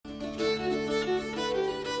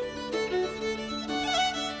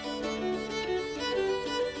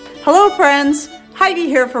Hello friends, Heidi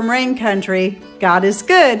here from Rain Country. God is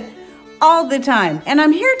good all the time. And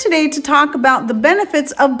I'm here today to talk about the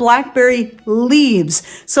benefits of blackberry leaves.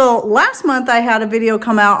 So last month I had a video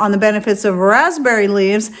come out on the benefits of raspberry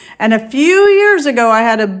leaves, and a few years ago I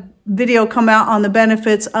had a video come out on the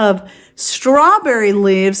benefits of strawberry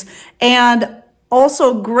leaves and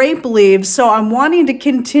also grape leaves. So I'm wanting to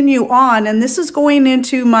continue on, and this is going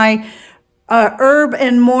into my herb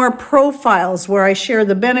and more profiles where I share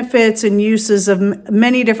the benefits and uses of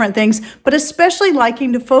many different things, but especially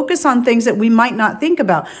liking to focus on things that we might not think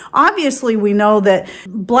about. Obviously, we know that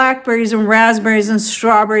blackberries and raspberries and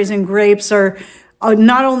strawberries and grapes are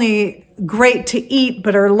not only great to eat,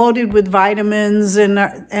 but are loaded with vitamins and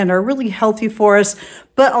are really healthy for us.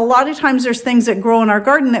 But a lot of times there's things that grow in our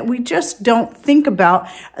garden that we just don't think about,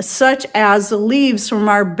 such as the leaves from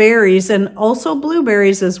our berries and also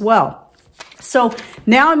blueberries as well. So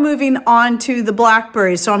now I'm moving on to the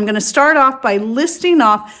blackberries. So I'm going to start off by listing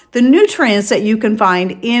off the nutrients that you can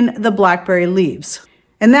find in the blackberry leaves.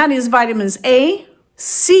 And that is vitamins A,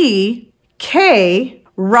 C, K,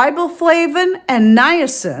 riboflavin and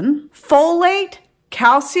niacin, folate,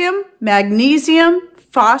 calcium, magnesium,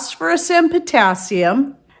 phosphorus and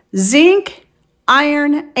potassium, zinc,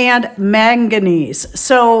 iron, and manganese.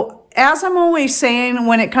 So as I'm always saying,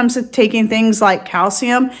 when it comes to taking things like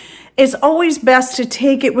calcium, it's always best to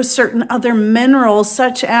take it with certain other minerals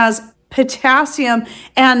such as potassium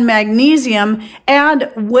and magnesium.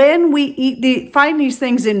 And when we find these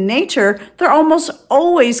things in nature, they're almost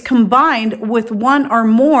always combined with one or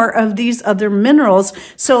more of these other minerals.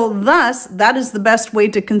 So thus, that is the best way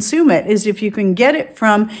to consume it, is if you can get it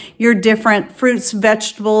from your different fruits,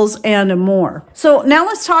 vegetables, and more. So now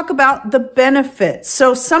let's talk about the benefits.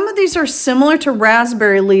 So some of these are similar to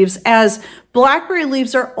raspberry leaves, as blackberry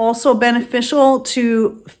leaves are also beneficial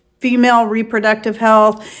to female reproductive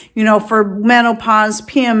health, for menopause,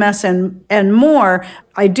 PMS, and more.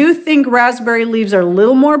 I do think raspberry leaves are a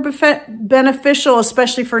little more beneficial,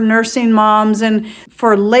 especially for nursing moms and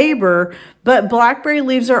for labor, but blackberry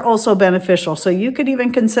leaves are also beneficial. So you could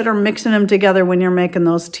even consider mixing them together when you're making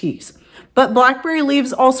those teas. But blackberry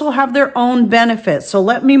leaves also have their own benefits. So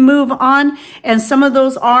let me move on. And some of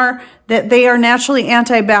those are that they are naturally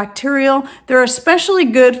antibacterial. They're especially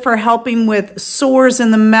good for helping with sores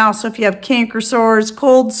in the mouth. So if you have canker sores,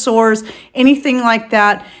 cold sores, anything like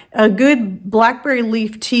that, a good blackberry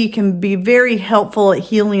leaf tea can be very helpful at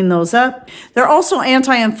healing those up. They're also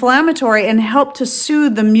anti-inflammatory and help to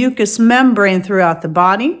soothe the mucous membrane throughout the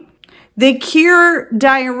body. They cure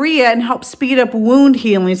diarrhea and help speed up wound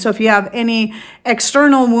healing. So if you have any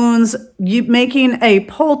external wounds, making a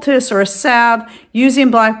poultice or a salve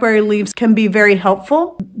using blackberry leaves can be very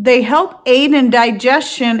helpful. They help aid in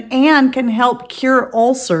digestion and can help cure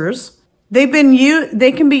ulcers. They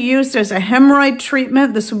can be used as a hemorrhoid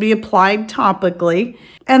treatment. This would be applied topically.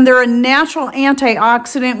 And they're a natural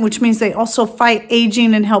antioxidant, which means they also fight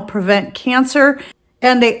aging and help prevent cancer.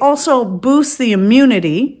 And they also boost the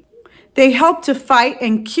immunity. They help to fight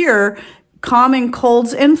and cure common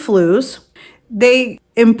colds and flus. They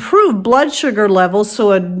improve blood sugar levels,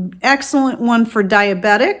 so an excellent one for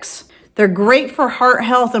diabetics. They're great for heart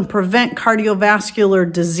health and prevent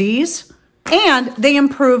cardiovascular disease. And they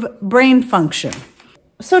improve brain function.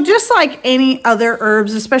 So just like any other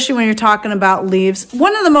herbs, especially when you're talking about leaves,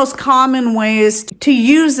 one of the most common ways to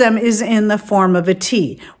use them is in the form of a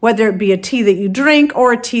tea, whether it be a tea that you drink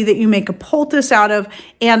or a tea that you make a poultice out of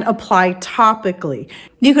and apply topically.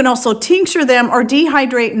 You can also tincture them or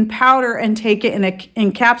dehydrate in powder and take it in an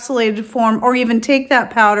encapsulated form, or even take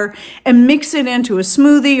that powder and mix it into a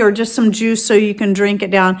smoothie or just some juice so you can drink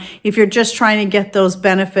it down if you're just trying to get those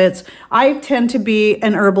benefits. I tend to be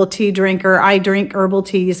an herbal tea drinker. I drink herbal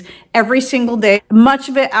teas every single day, much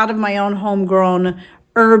of it out of my own homegrown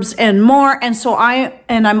herbs and more. And so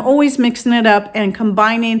I'm always mixing it up and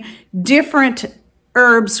combining different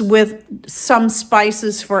herbs with some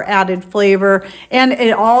spices for added flavor, and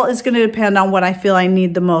it all is going to depend on what I feel I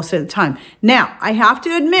need the most at the time. Now, I have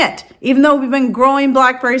to admit, even though we've been growing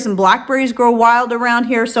blackberries, and blackberries grow wild around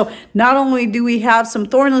here, so not only do we have some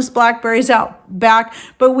thornless blackberries out back,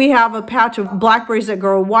 but we have a patch of blackberries that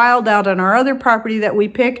grow wild out on our other property that we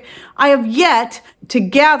pick. I have yet to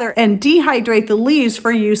gather and dehydrate the leaves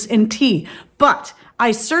for use in tea, but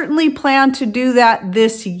I certainly plan to do that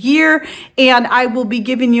this year, and I will be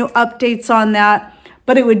giving you updates on that.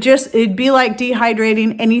 but it'd be like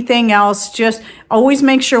dehydrating anything else. Just always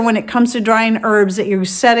make sure when it comes to drying herbs that you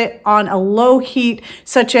set it on a low heat,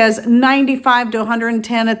 such as 95 to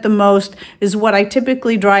 110 at the most is what I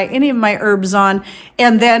typically dry any of my herbs on.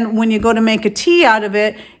 And then when you go to make a tea out of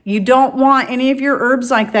it, you don't want any of your herbs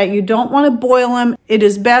like that. You don't want to boil them. It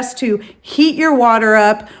is best to heat your water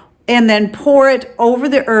up and then pour it over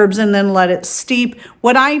the herbs and then let it steep.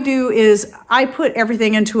 What I do is I put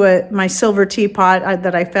everything into my silver teapot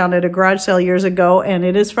that I found at a garage sale years ago, and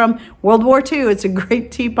it is from World War II. It's a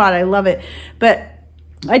great teapot. I love it. But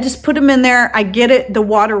I just put them in there. I get the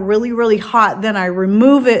water really, really hot. Then I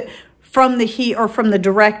remove it from the heat, or from the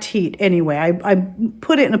direct heat anyway. I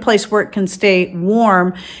put it in a place where it can stay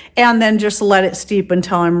warm, and then just let it steep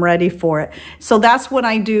until I'm ready for it. So that's what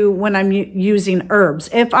I do when I'm using herbs.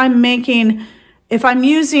 If I'm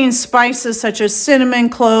using spices such as cinnamon,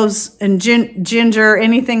 cloves, and ginger,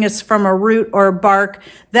 anything is from a root or a bark,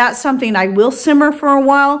 that's something I will simmer for a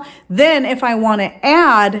while. Then if I want to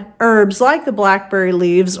add herbs like the blackberry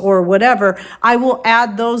leaves or whatever, I will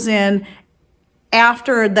add those in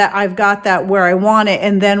after that I've got that where I want it,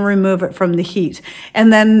 and then remove it from the heat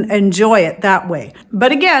and then enjoy it that way.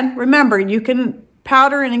 But again, remember, you can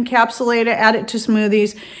powder and encapsulate it, add it to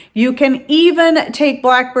smoothies. You can even take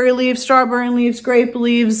blackberry leaves, strawberry leaves, grape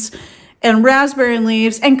leaves, and raspberry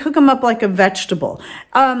leaves and cook them up like a vegetable.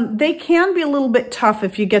 They can be a little bit tough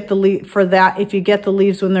if you get the leaves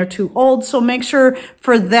when they're too old. So make sure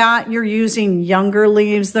for that you're using younger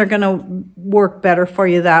leaves. They're gonna work better for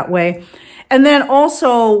you that way. And then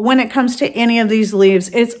also, when it comes to any of these leaves,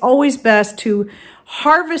 it's always best to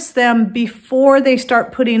harvest them before they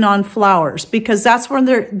start putting on flowers, because that's when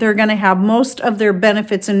they're going to have most of their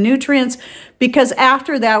benefits and nutrients. Because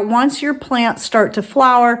after that, once your plants start to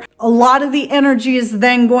flower, a lot of the energy is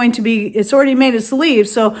then going to be, it's already made its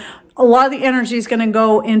leaves, so a lot of the energy is going to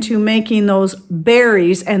go into making those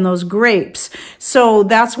berries and those grapes. So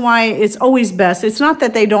that's why it's always best. It's not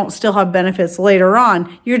that they don't still have benefits later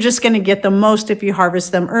on. You're just going to get the most if you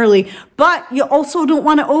harvest them early. But you also don't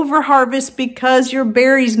want to over harvest, because your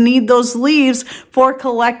berries need those leaves for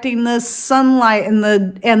collecting the sunlight and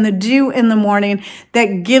the dew in the morning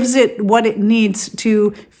that gives it what it needs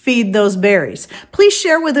to feed those berries. Please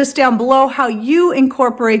share with us down below how you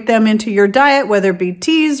incorporate them into your diet, whether it be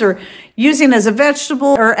teas or using as a vegetable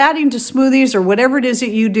or adding to smoothies or whatever it is that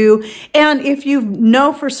you do. And if you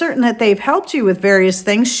know for certain that they've helped you with various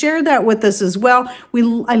things, share that with us as well.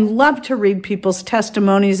 I love to read people's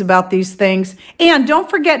testimonies about these things. And don't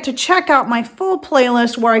forget to check out my full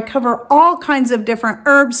playlist where I cover all kinds of different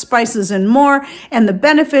herbs, spices, and more, and the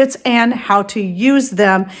benefits and how to use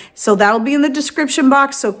them. So that'll be in the description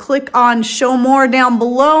box. So click on show more down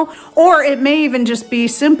below, or it may even just be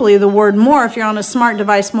simply the word more. If you're on a smart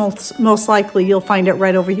device, most likely you'll find it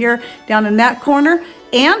right over here down in that corner.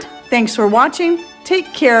 And thanks for watching.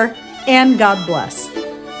 Take care and God bless.